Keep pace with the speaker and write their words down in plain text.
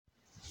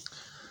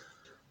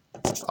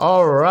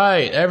All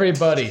right,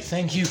 everybody,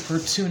 thank you for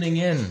tuning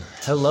in.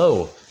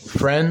 Hello,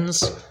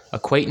 friends,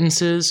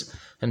 acquaintances,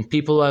 and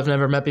people I've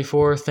never met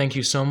before. Thank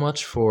you so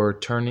much for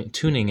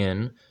tuning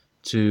in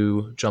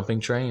to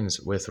Jumping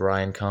Trains with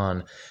Ryan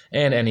Kahn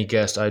and any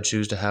guest I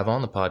choose to have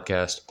on the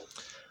podcast.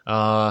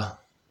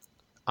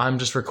 I'm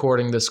just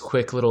recording this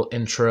quick little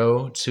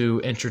intro to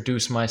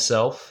introduce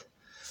myself,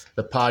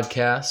 the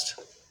podcast,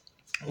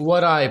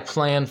 what I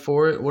plan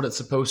for it, what it's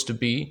supposed to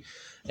be,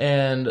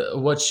 and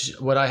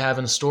what I have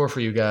in store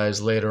for you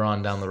guys later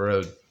on down the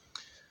road.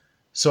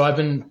 So I've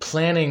been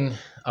planning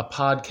a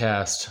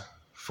podcast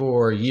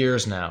for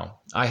years now.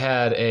 I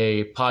had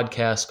a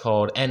podcast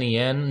called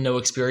NEN, No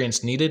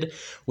Experience Needed,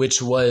 which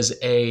was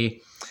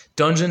a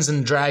Dungeons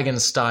and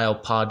Dragons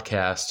style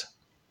podcast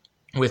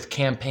with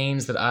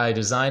campaigns that I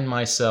designed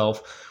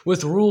myself,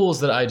 with rules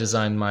that I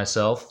designed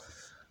myself.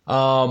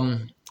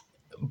 But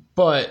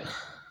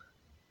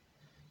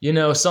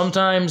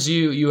sometimes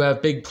you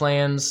have big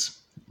plans,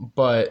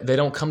 but they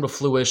don't come to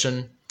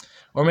fruition.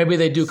 Or maybe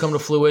they do come to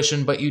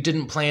fruition, but you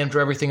didn't plan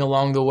for everything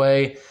along the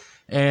way,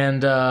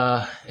 and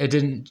it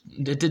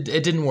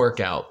didn't work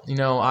out.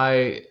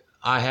 I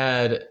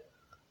had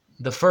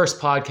the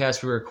first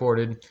podcast we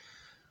recorded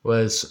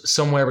was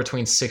somewhere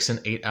between 6 and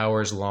 8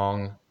 hours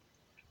long.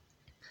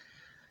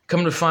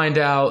 Come to find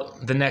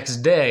out the next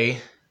day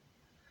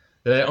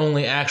that I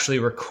only actually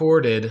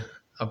recorded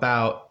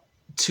about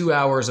 2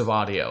 hours of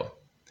audio.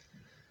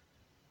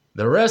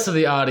 The rest of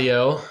the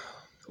audio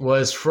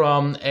was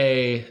from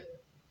a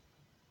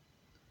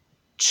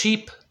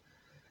cheap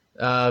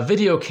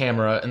video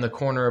camera in the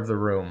corner of the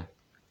room,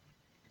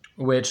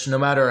 which no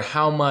matter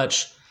how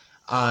much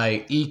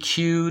I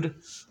EQ'd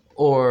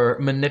or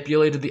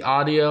manipulated the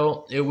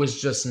audio, it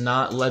was just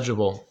not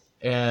legible.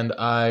 And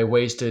I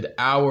wasted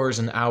hours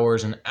and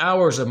hours and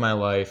hours of my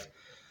life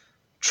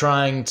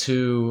trying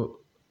to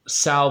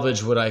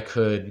salvage what I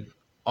could,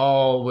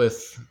 all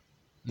with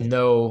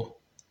no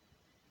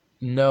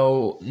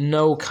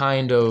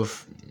kind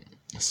of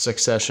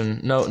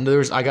succession.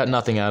 I got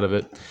nothing out of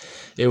it.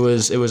 It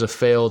was a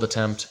failed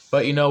attempt.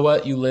 But you know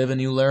what? You live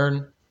and you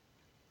learn.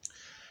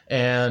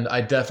 And I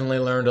definitely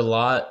learned a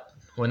lot.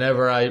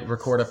 Whenever I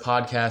record a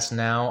podcast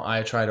now,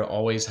 I try to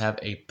always have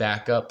a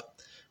backup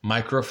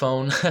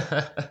microphone.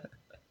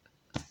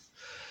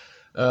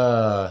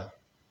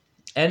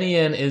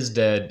 NEN is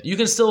dead. You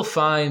can still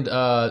find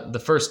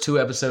the first 2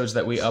 episodes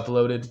that we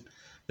uploaded.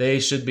 They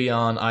should be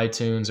on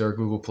iTunes or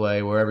Google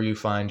Play, wherever you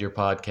find your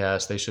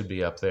podcast. They should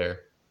be up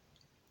there.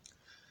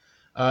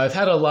 I've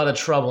had a lot of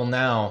trouble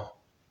now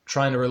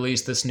trying to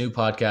release this new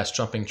podcast,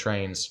 Jumping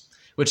Trains,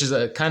 which is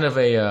a kind of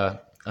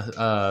a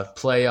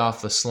play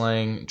off the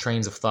slang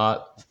trains of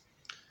thought,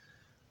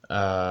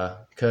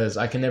 because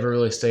I can never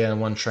really stay on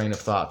one train of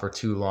thought for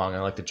too long. I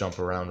like to jump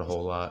around a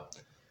whole lot.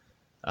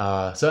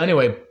 So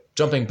anyway,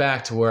 jumping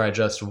back to where I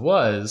just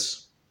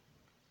was,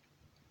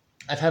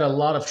 I've had a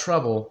lot of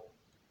trouble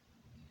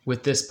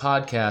with this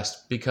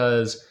podcast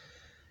because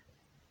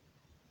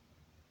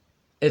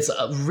it's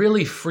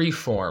really free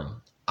form.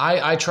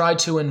 I try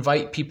to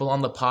invite people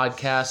on the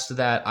podcast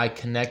that I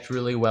connect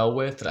really well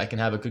with, that I can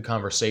have a good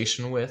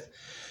conversation with,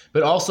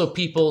 but also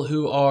people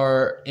who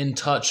are in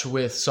touch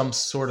with some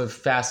sort of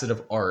facet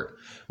of art,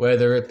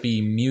 whether it be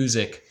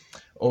music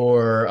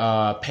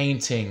or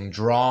painting,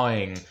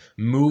 drawing,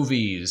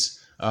 movies,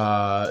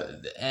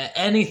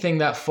 anything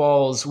that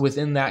falls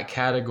within that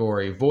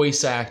category,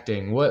 voice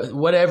acting,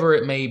 whatever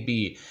it may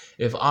be.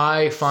 If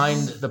I find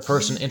the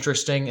person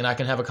interesting and I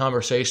can have a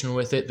conversation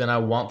with it, then I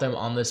want them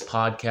on this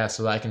podcast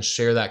so that I can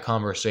share that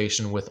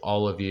conversation with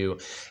all of you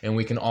and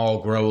we can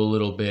all grow a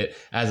little bit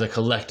as a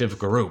collective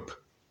group.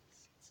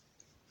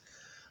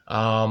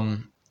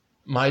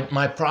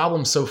 My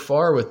problem so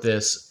far with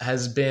this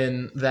has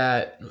been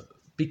that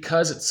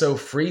because it's so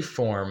free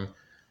form,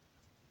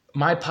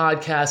 my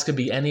podcast could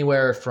be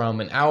anywhere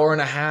from an hour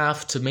and a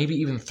half to maybe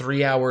even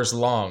 3 hours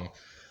long.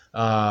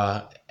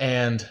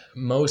 And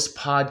most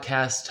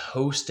podcast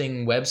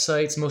hosting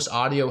websites, most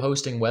audio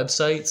hosting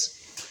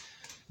websites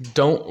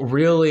don't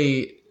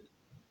really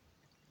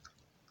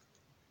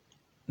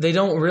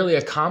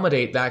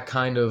accommodate that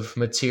kind of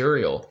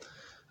material.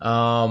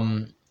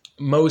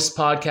 Most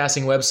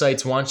podcasting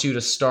websites want you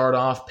to start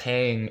off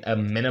paying a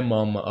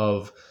minimum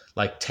of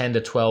like $10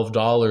 to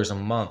 $12 a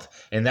month,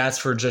 and that's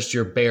for just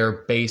your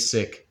bare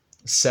basic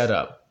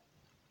setup.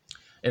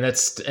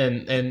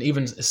 And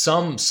even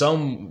some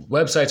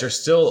websites are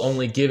still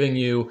only giving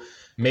you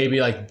maybe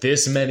like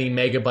this many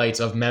megabytes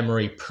of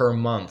memory per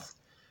month,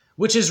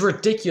 which is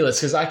ridiculous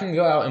because I can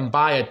go out and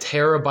buy a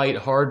terabyte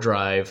hard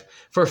drive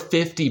for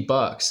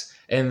 $50,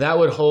 and that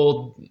would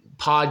hold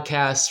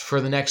podcasts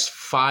for the next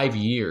 5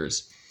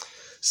 years.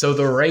 So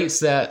the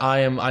rates that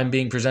I'm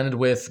being presented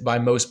with by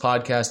most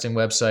podcasting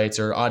websites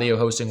or audio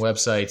hosting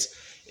websites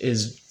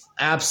is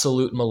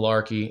absolute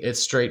malarkey.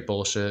 It's straight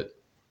bullshit.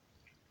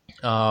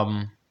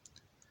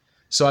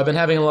 So I've been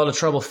having a lot of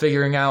trouble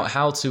figuring out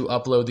how to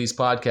upload these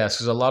podcasts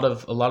because a lot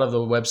of the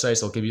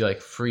websites will give you like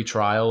free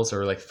trials,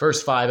 or like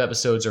first 5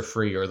 episodes are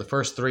free, or the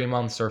first 3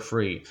 months are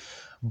free,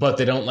 but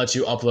they don't let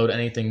you upload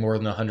anything more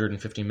than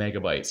 150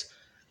 megabytes.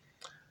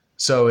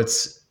 So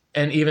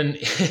and even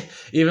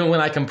even when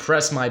I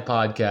compress my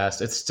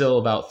podcast, it's still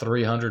about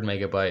 300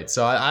 megabytes.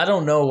 So I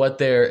don't know what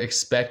they're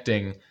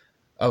expecting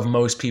of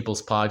most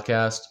people's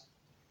podcast.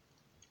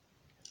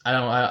 I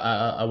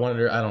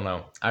don't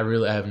know.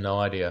 I have no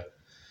idea.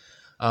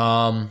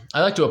 I'd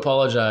like to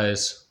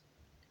apologize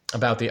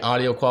about the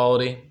audio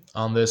quality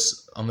on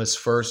this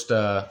first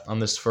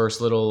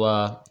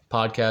little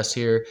podcast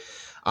here.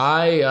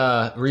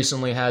 I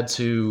recently had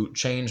to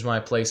change my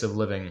place of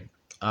living.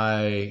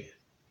 I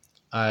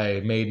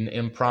made an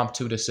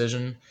impromptu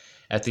decision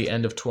at the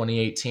end of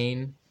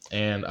 2018,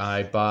 and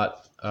I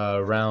bought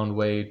a round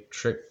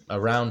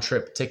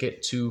trip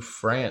ticket to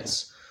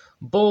France.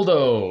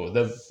 Bordeaux,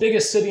 the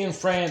biggest city in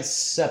France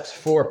except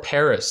for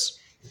Paris.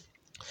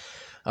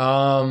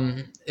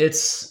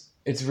 It's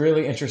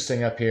really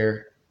interesting up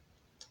here,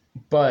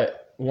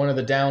 but one of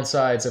the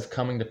downsides of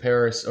coming to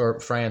Paris or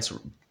France,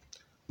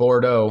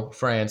 Bordeaux,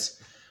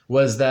 France,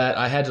 was that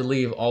I had to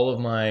leave all of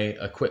my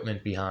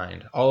equipment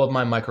behind. All of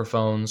my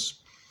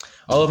microphones,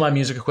 all of my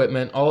music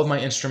equipment, all of my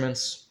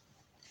instruments.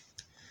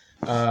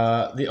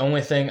 The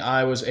only thing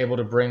I was able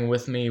to bring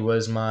with me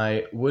was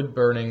my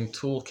wood-burning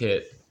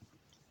toolkit,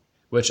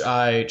 which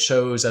I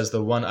chose as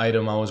the one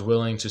item I was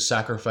willing to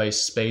sacrifice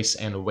space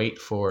and weight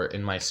for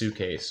in my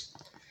suitcase.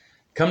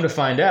 Come to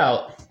find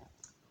out,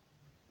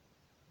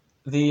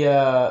 the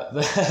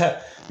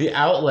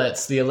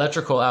outlets, the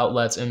electrical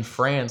outlets in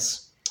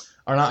France,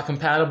 are not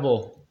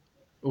compatible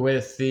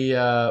with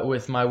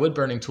with my wood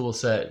burning tool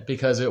set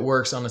because it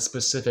works on a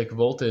specific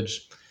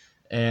voltage,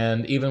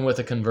 and even with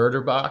a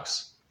converter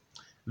box,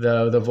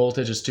 the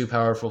voltage is too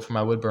powerful for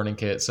my wood burning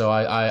kit. So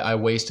I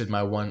wasted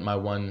my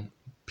one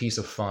piece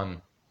of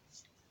fun.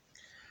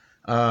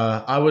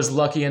 I was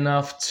lucky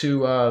enough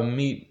to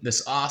meet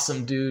this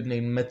awesome dude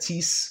named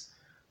Matisse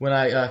when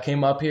I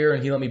came up here,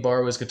 and he let me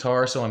borrow his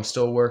guitar, so I'm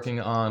still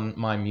working on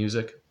my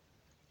music.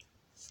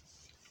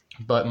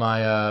 But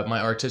my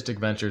artistic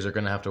ventures are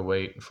going to have to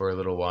wait for a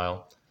little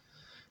while.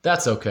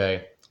 That's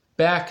okay.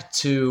 Back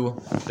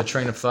to the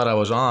train of thought I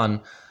was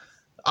on.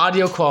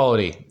 Audio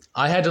quality.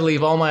 I had to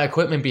leave all my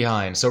equipment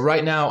behind. So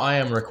right now I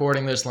am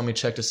recording this. Let me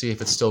check to see if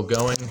it's still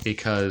going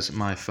because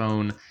my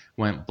phone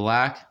went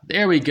black.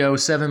 There we go,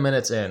 7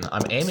 minutes in.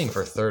 I'm aiming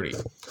for 30.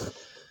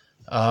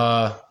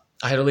 I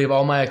had to leave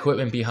all my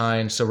equipment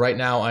behind, so right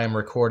now I am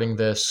recording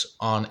this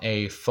on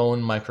a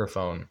phone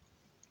microphone.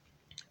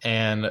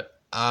 And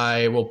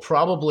I will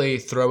probably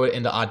throw it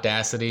into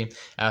Audacity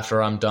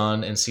after I'm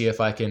done and see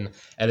if I can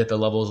edit the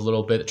levels a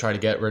little bit, try to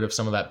get rid of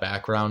some of that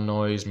background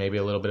noise, maybe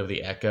a little bit of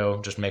the echo,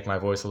 just make my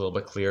voice a little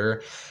bit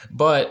clearer.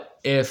 But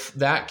if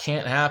that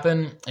can't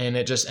happen and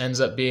it just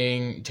ends up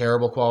being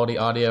terrible quality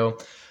audio,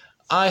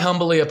 I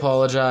humbly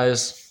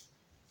apologize.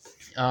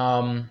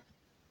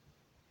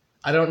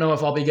 I don't know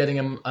if I'll be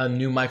getting a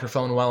new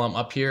microphone while I'm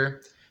up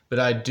here, but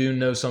I do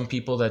know some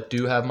people that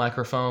do have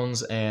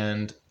microphones,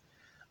 and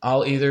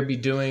I'll either be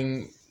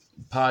doing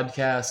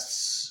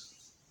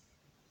podcasts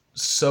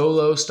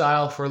solo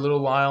style for a little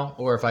while,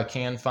 or if I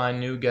can find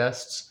new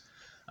guests,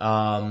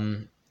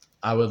 I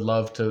would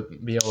love to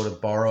be able to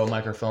borrow a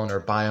microphone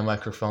or buy a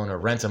microphone or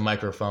rent a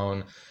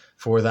microphone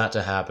for that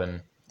to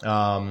happen.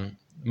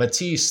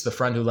 Matisse, the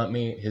friend who lent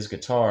me his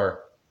guitar,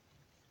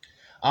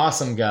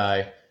 awesome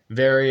guy.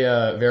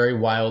 Very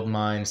wild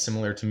mind,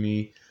 similar to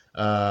me.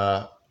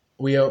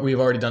 We've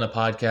already done a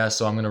podcast,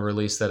 so I'm going to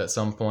release that at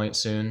some point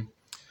soon.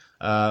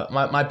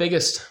 My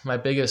biggest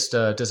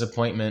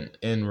disappointment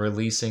in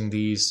releasing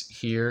these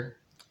here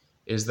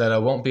is that I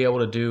won't be able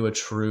to do a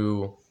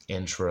true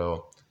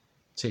intro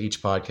to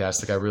each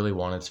podcast like I really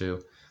wanted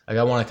to. Like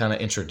I want to kind of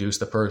introduce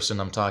the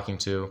person I'm talking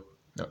to,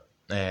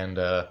 and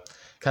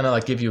kind of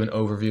like give you an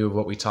overview of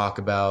what we talk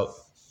about.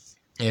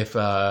 If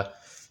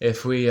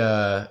we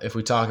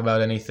talk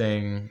about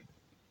anything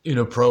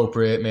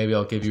inappropriate, maybe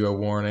I'll give you a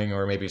warning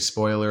or maybe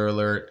spoiler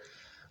alert.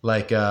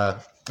 Like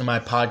in my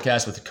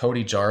podcast with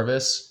Cody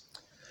Jarvis,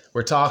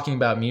 we're talking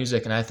about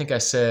music, and I think I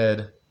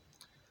said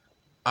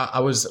I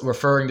was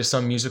referring to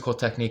some musical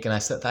technique, and I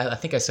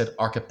think I said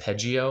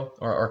arpeggio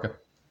or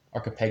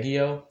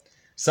arpeggio,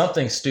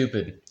 something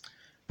stupid,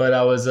 but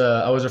I was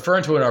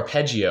referring to an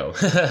arpeggio.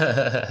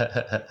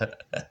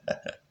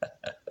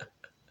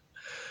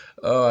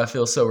 Oh, I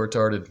feel so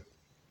retarded.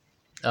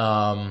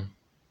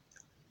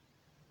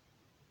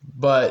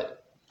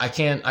 But I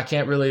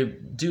can't really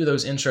do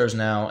those intros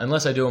now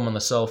unless I do them on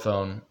the cell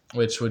phone,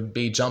 which would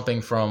be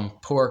jumping from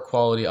poor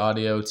quality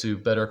audio to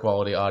better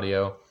quality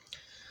audio.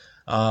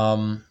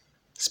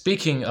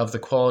 Speaking of the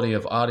quality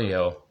of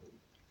audio,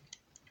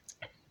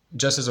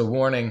 just as a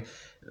warning,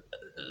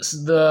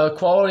 the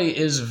quality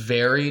is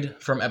varied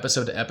from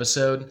episode to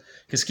episode,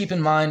 because keep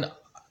in mind,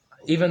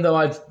 even though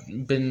I've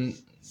been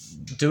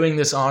doing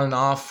this on and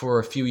off for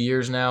a few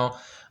years now,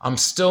 I'm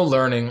still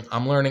learning.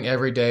 I'm learning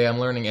every day. I'm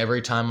learning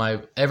every time I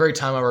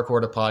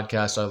record a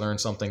podcast. I learn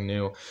something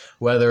new,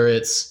 whether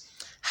it's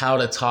how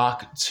to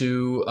talk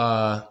to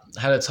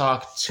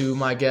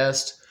my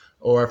guest,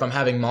 Or if I'm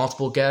having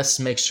multiple guests,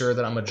 make sure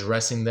that I'm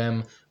addressing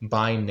them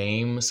by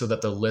name so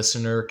that the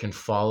listener can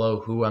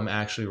follow who I'm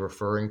actually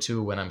referring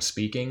to when I'm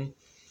speaking.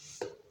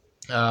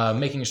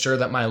 Making sure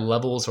that my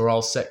levels are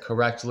all set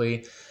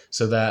correctly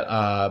so that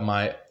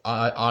my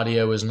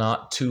audio is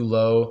not too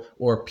low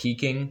or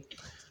peaking.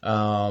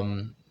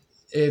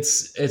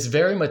 It's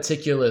very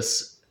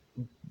meticulous,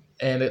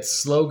 and it's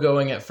slow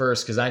going at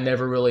first because I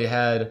never really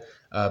had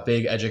a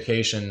big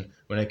education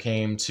when it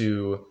came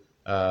to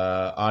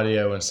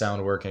audio and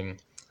sound working.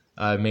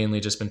 I've mainly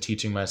just been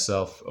teaching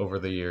myself over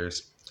the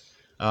years.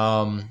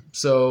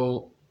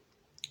 So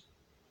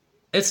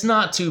it's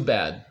not too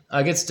bad.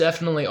 Like, it's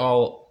definitely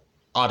all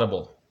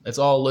audible. It's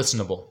all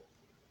listenable.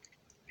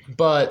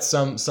 But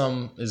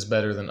some is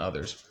better than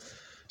others.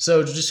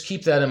 So just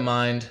keep that in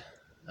mind.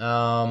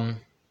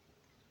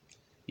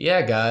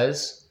 Yeah,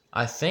 guys,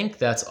 I think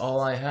that's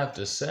all I have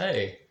to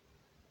say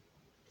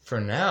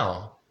for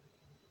now.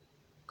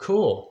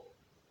 Cool.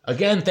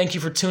 Again, thank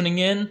you for tuning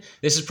in.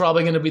 This is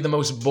probably going to be the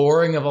most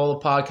boring of all the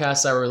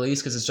podcasts I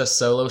release because it's just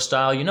solo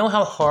style. You know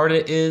how hard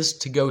it is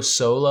to go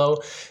solo,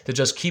 to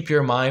just keep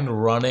your mind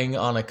running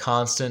on a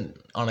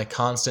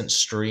constant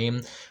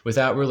stream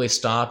without really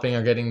stopping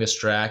or getting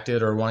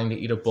distracted or wanting to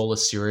eat a bowl of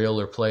cereal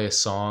or play a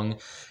song.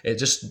 It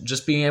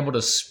just being able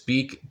to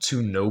speak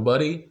to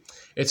nobody.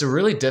 It's a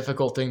really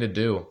difficult thing to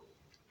do.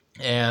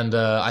 And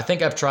I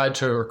think I've tried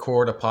to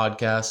record a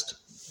podcast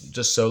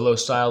just solo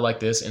style like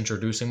this,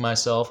 introducing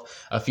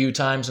myself a few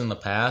times in the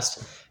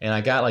past, and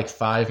I got like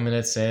 5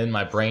 minutes in,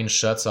 my brain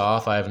shuts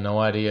off. I have no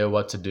idea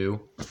what to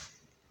do.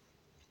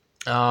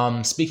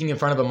 Speaking in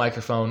front of a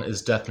microphone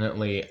is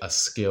definitely a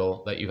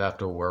skill that you have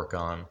to work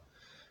on,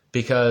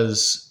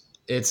 because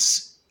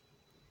it's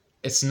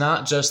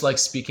not just like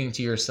speaking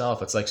to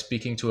yourself. It's like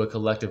speaking to a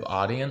collective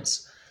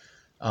audience,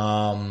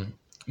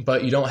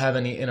 but you don't have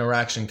any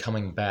interaction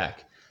coming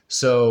back.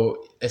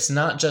 So it's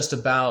not just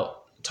about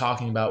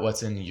talking about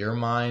what's in your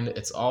mind.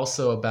 It's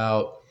also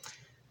about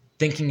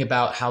thinking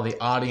about how the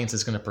audience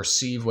is going to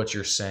perceive what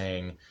you're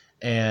saying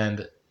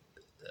and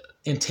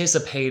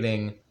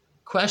anticipating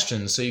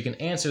questions so you can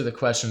answer the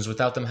questions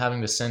without them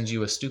having to send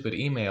you a stupid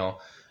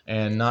email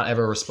and not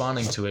ever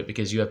responding to it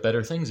because you have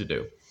better things to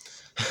do.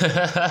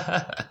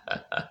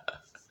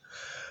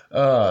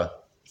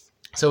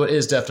 So it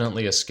is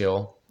definitely a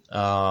skill.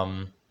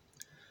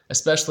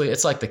 Especially,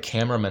 it's like the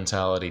camera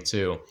mentality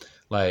too.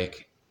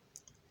 Like,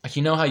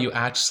 you know how you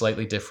act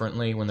slightly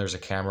differently when there's a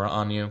camera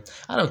on you?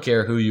 I don't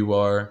care who you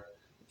are.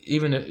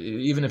 Even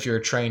if you're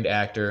a trained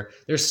actor,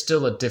 there's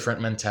still a different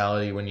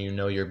mentality when you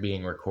know you're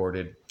being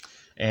recorded.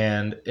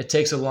 And I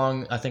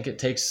think it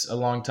takes a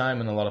long time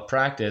and a lot of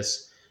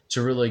practice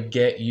to really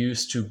get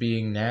used to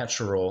being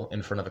natural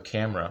in front of a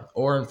camera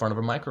or in front of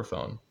a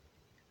microphone.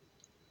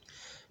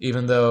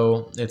 Even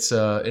though it's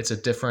a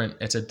different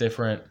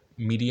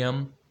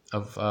medium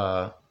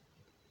of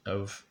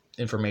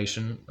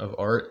information, of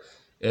art,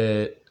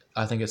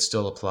 I think it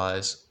still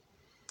applies.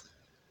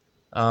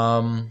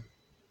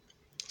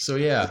 So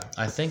yeah,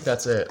 I think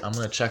that's it. I'm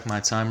going to check my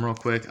time real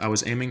quick. I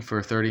was aiming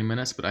for 30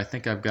 minutes, but I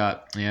think I've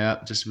got,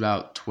 just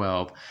about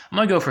 12. I'm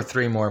going to go for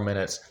 3 more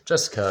minutes,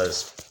 just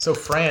because. So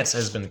France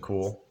has been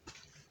cool.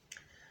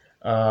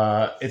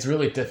 It's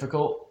really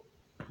difficult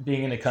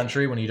being in a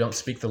country when you don't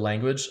speak the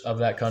language of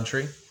that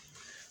country.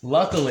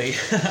 Luckily,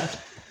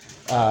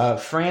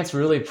 France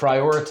really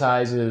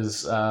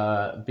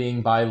prioritizes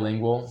being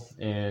bilingual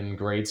in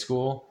grade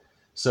school.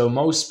 So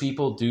most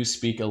people do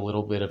speak a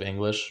little bit of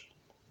English.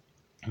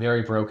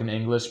 Very broken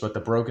English, but the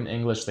broken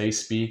English they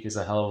speak is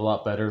a hell of a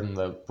lot better than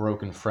the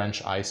broken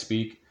French I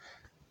speak,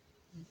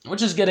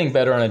 which is getting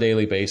better on a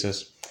daily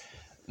basis.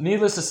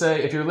 Needless to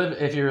say, if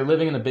you're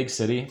living in a big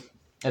city,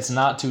 it's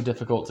not too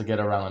difficult to get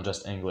around on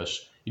just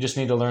English. You just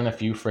need to learn a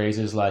few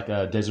phrases like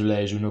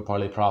désolé, je ne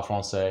parle pas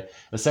français.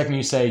 The second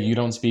you say you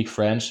don't speak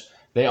French,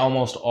 they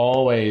almost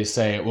always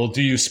say, well,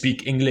 do you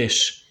speak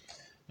English?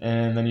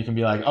 And then you can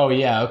be like, oh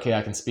yeah, okay,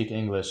 I can speak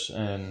English.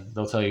 And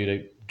they'll tell you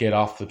to get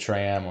off the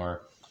tram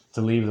or to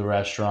leave the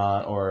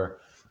restaurant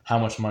or how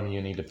much money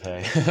you need to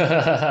pay.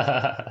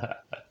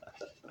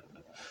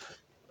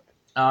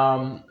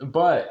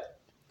 But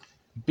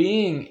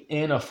being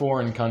in a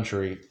foreign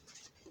country,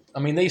 I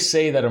mean, they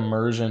say that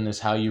immersion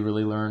is how you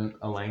really learn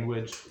a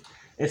language.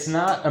 It's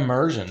not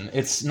immersion.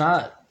 It's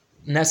not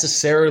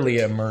necessarily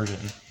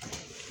immersion.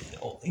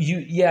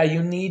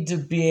 You need to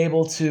be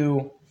able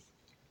to,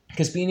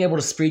 because being able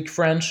to speak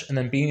French and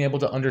then being able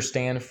to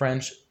understand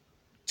French,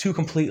 two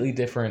completely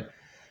different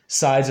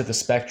sides of the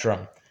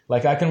spectrum.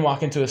 Like, I can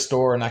walk into a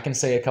store and I can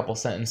say a couple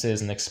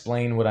sentences and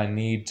explain what I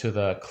need to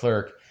the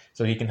clerk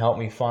so he can help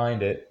me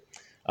find it.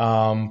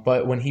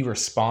 But when he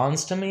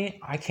responds to me,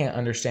 I can't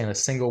understand a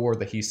single word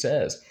that he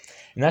says.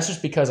 And that's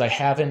just because I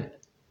haven't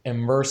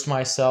immersed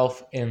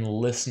myself in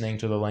listening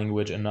to the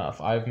language enough.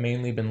 I've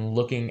mainly been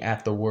looking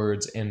at the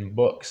words in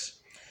books.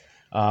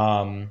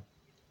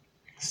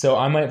 So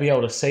I might be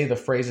able to say the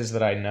phrases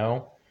that I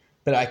know,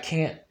 but I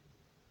can't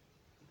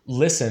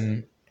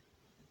listen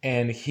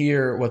and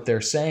hear what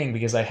they're saying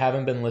because I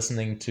haven't been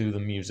listening to the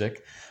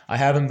music. I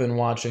haven't been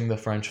watching the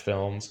French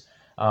films.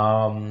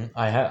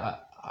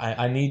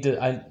 I need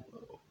to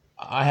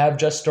I have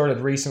just started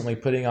recently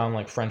putting on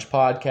like French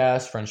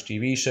podcasts, French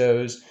TV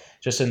shows,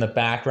 just in the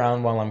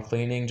background while I'm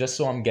cleaning, just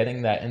so I'm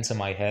getting that into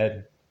my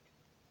head.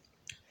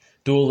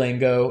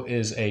 Duolingo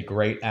is a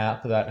great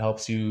app that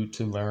helps you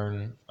to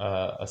learn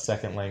a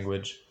second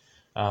language.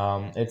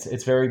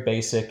 It's very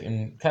basic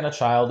and kind of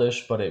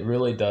childish, but it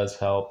really does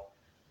help,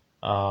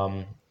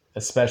 um,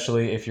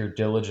 especially if you're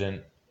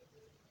diligent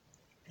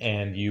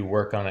and you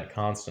work on it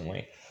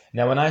constantly.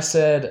 Now, when I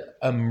said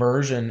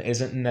immersion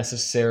isn't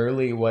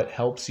necessarily what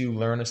helps you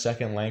learn a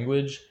second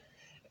language,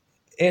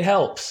 it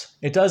helps.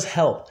 It does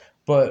help.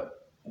 But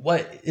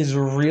what is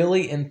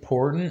really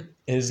important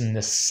is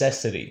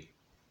necessity.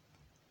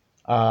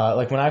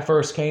 Like when I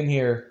first came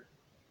here,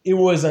 it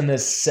was a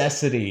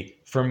necessity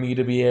for me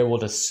to be able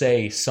to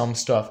say some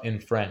stuff in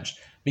French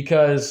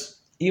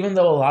because even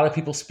though a lot of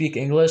people speak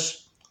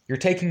English, you're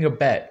taking a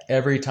bet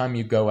every time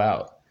you go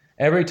out.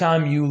 Every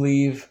time you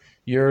leave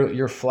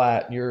your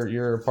flat,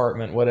 your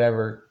apartment,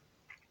 whatever,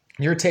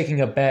 you're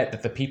taking a bet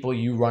that the people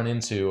you run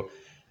into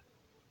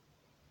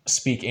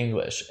speak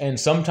English. And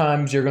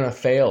sometimes you're going to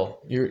fail.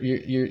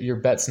 Your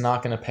bet's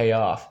not going to pay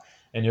off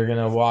and you're going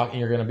to walk and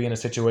you're going to be in a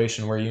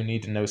situation where you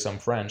need to know some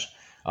French.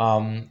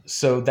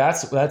 So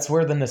that's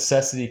where the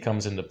necessity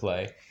comes into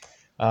play.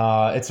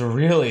 It's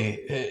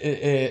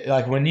really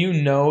like when you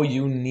know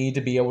you need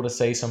to be able to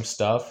say some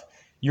stuff,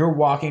 you're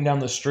walking down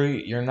the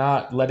street, you're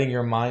not letting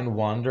your mind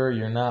wander,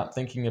 you're not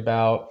thinking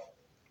about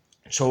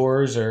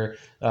chores or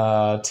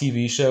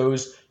TV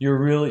shows.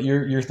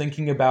 You're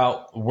thinking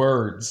about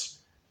words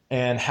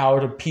and how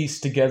to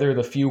piece together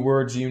the few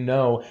words you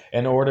know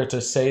in order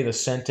to say the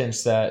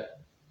sentence that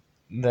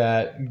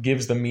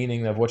gives the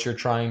meaning of what you're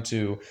trying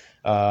to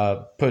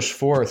push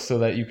forth so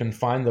that you can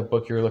find the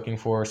book you're looking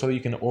for so you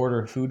can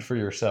order food for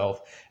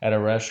yourself at a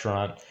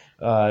restaurant.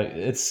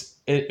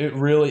 It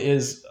really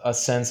is a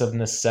sense of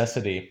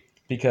necessity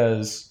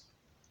because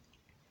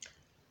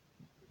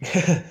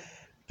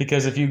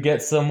because if you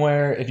get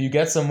somewhere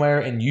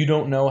and you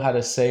don't know how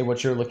to say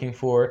what you're looking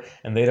for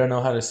and they don't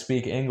know how to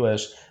speak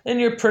English, then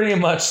you're pretty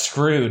much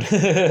screwed.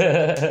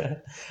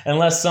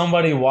 Unless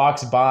somebody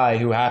walks by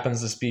who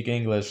happens to speak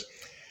English.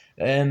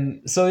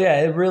 And so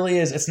yeah, it really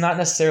is. It's not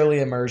necessarily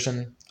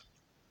immersion.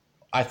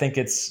 I think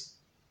it's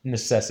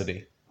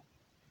necessity.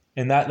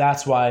 And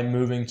that's why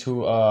moving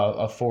to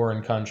a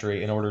foreign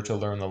country in order to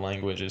learn the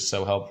language is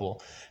so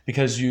helpful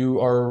because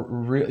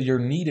you're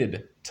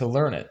needed to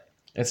learn it.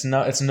 It's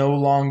no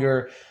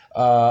longer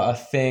a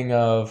thing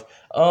of,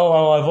 oh,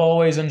 well, I've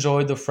always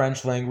enjoyed the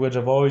French language.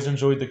 I've always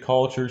enjoyed the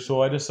culture,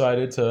 so I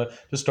decided to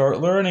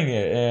start learning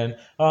it. And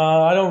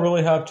I don't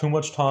really have too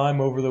much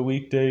time over the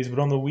weekdays, but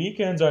on the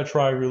weekends I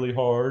try really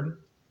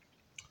hard.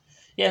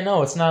 Yeah,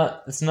 no, it's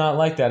not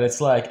like that. It's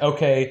like,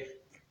 okay,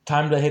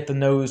 time to hit the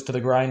nose to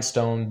the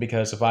grindstone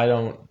because if I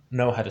don't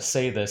know how to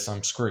say this,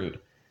 I'm screwed.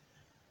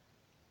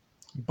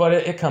 But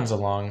it comes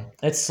along.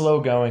 It's slow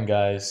going,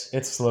 guys.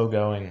 It's slow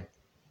going.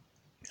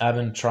 I've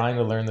been trying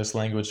to learn this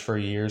language for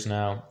years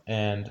now,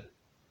 and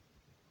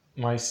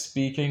my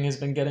speaking has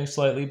been getting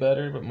slightly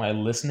better, but my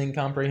listening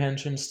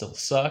comprehension still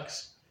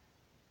sucks.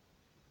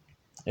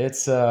 It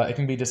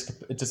can be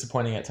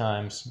disappointing at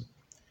times,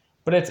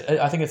 but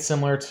I think it's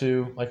similar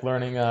to like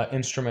learning an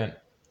instrument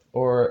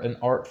or an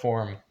art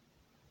form.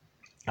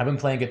 I've been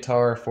playing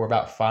guitar for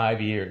about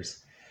 5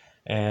 years,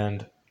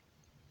 and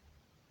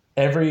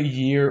every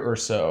year or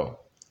so,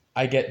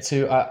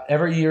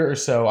 every year or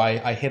so,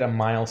 I hit a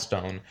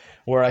milestone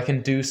where I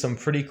can do some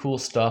pretty cool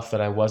stuff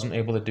that I wasn't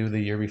able to do the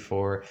year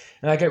before,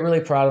 and I get really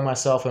proud of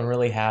myself and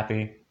really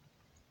happy.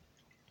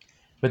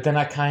 But then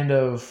I kind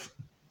of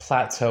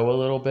plateau a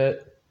little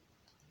bit,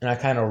 and I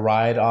kind of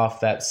ride off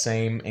that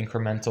same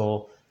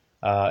incremental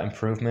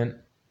improvement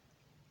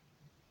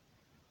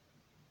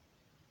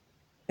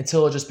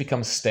until it just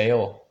becomes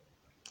stale,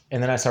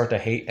 and then I start to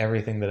hate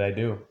everything that I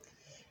do.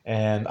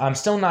 And I'm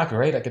still not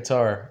great at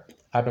guitar.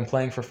 I've been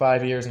playing for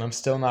 5 years and I'm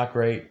still not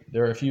great.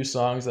 There are a few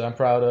songs that I'm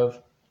proud of,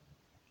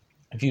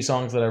 a few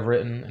songs that I've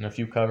written, and a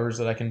few covers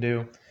that I can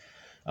do.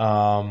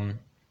 Um,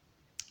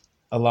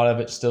 a lot of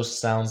it still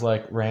sounds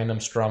like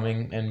random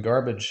strumming and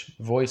garbage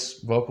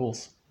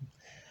vocals.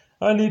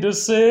 I need to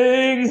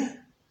sing.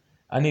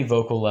 I need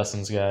vocal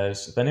lessons,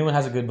 guys. If anyone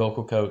has a good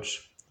vocal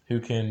coach who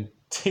can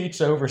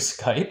teach over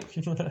Skype,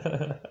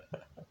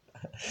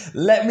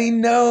 let me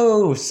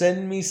know.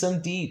 Send me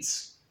some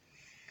deets.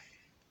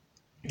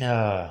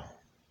 But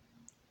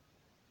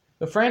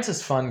France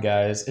is fun,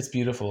 guys. It's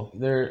beautiful.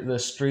 The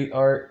street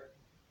art.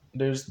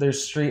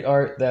 There's street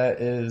art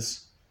that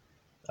is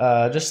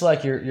just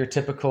like your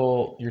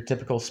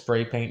typical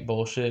spray paint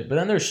bullshit. But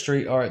then there's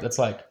street art that's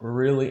like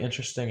really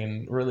interesting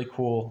and really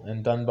cool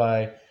and done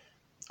by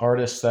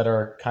artists that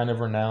are kind of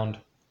renowned.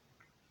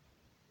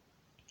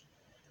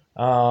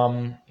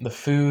 The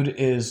food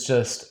is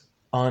just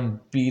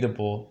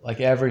unbeatable.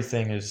 Like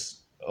everything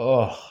is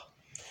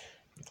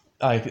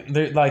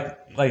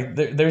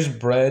there's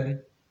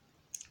bread,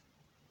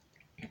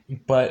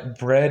 but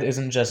bread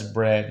isn't just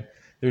bread.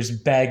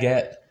 There's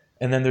baguette,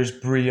 and then there's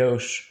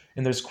brioche,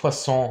 and there's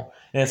croissant,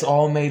 and it's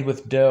all made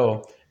with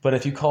dough. But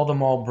if you call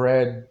them all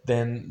bread,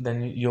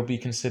 then you'll be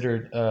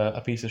considered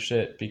a piece of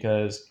shit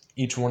because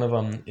each one of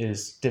them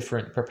is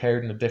different,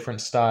 prepared in a different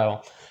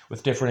style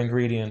with different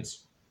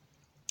ingredients,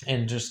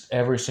 and just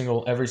every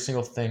single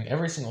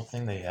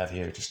thing they have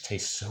here just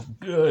tastes so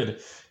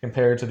good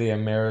compared to the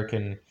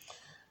American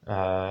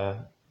uh,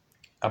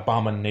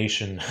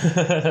 abomination.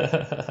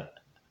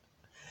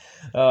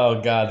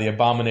 Oh God, the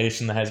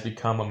abomination that has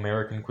become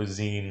American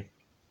cuisine.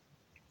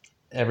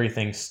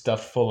 Everything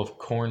stuffed full of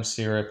corn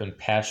syrup and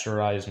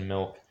pasteurized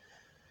milk.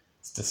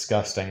 It's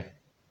disgusting.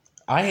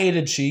 I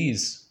hated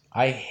cheese.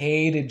 I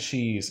hated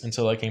cheese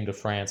until I came to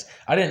France.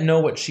 I didn't know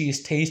what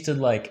cheese tasted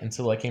like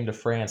until I came to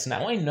France.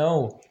 Now I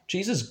know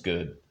cheese is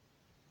good.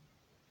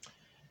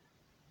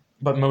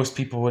 But most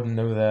people wouldn't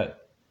know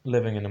that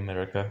living in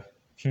America.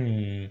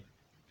 Hmm.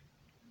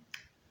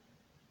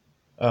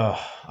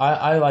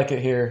 I like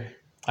it here.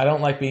 I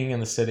don't like being in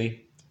the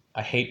city.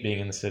 I hate being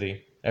in the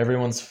city.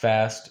 Everyone's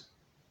fast.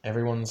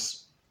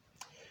 Everyone's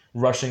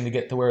rushing to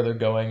get to where they're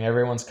going.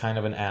 Everyone's kind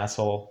of an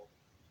asshole.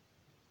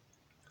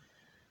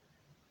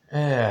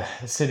 The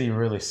city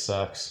really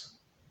sucks.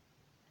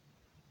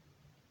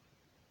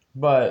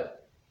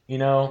 But, you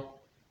know,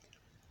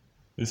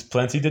 there's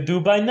plenty to do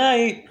by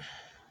night.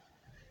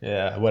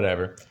 Yeah,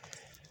 whatever.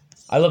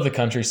 I love the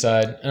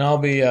countryside, and I'll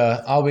be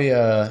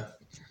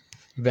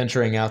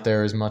venturing out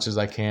there as much as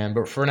I can.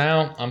 But for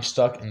now, I'm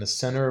stuck in the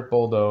center of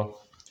Bordeaux,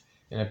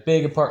 in a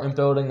big apartment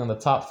building on the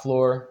top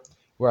floor,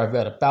 where I've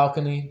got a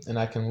balcony, and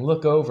I can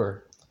look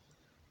over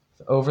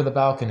the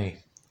balcony,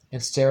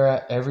 and stare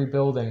at every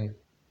building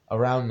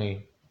around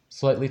me,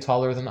 slightly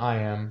taller than I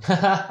am.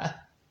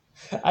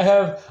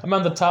 I'm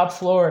on the top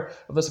floor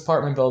of this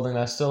apartment building, and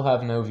I still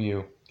have no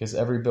view because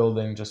every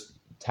building just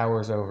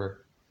towers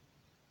over.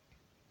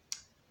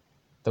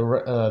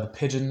 The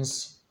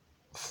pigeons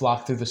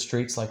flock through the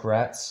streets like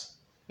rats,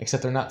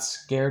 except they're not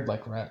scared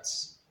like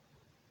rats.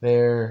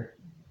 They're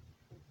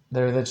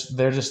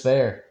they're just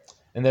there,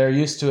 and they're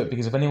used to it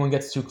because if anyone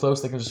gets too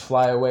close, they can just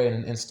fly away in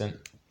an instant.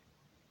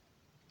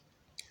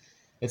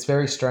 It's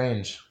very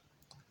strange.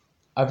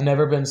 I've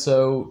never been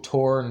so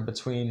torn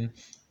between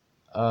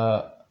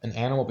an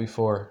animal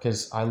before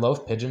because I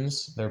love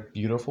pigeons. They're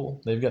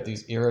beautiful. They've got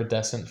these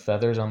iridescent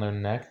feathers on their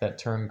neck that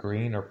turn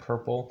green or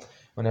purple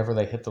whenever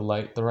they hit the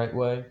light the right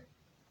way.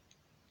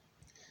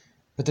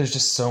 But there's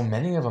just so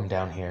many of them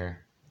down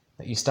here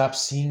that you stop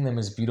seeing them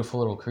as beautiful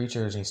little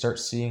creatures and you start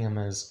seeing them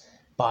as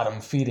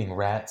bottom-feeding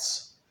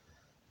rats,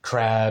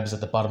 crabs at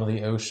the bottom of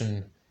the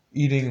ocean,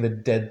 eating the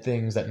dead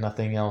things that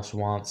nothing else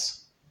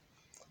wants.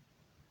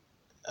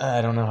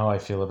 I don't know how I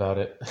feel about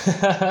it.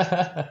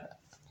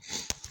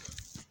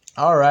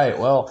 All right,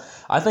 well,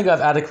 I think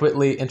I've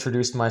adequately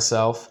introduced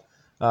myself.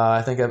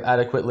 I think I've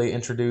adequately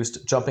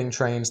introduced Jumping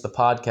Trains, the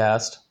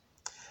podcast.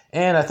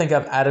 And I think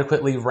I've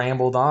adequately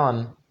rambled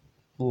on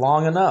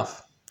long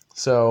enough.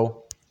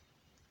 So,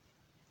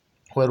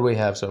 what do we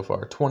have so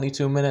far?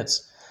 22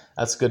 minutes?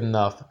 That's good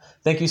enough.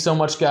 Thank you so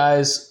much,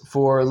 guys,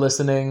 for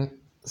listening.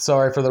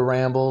 Sorry for the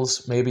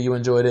rambles. Maybe you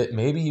enjoyed it.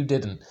 Maybe you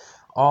didn't.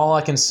 All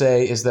I can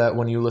say is that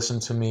when you listen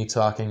to me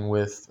talking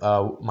with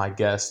my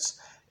guests,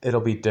 it'll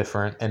be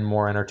different and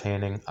more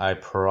entertaining. I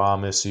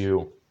promise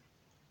you.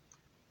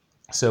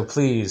 So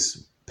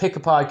please pick a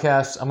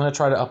podcast. I'm going to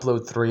try to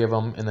upload 3 of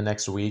them in the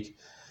next week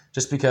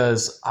just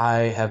because I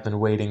have been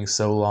waiting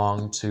so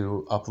long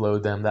to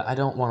upload them that I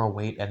don't want to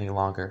wait any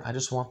longer. I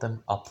just want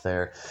them up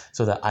there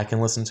so that I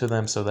can listen to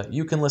them, so that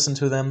you can listen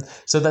to them,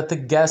 so that the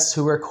guests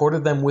who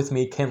recorded them with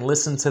me can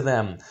listen to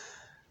them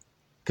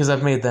because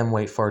I've made them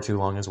wait far too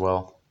long as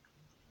well.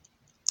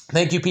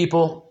 Thank you,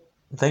 people.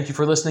 Thank you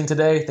for listening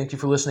today. Thank you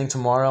for listening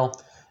tomorrow.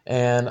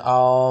 And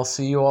I'll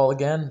see you all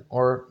again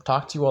or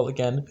talk to you all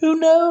again. Who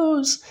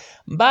knows?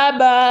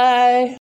 Bye-bye.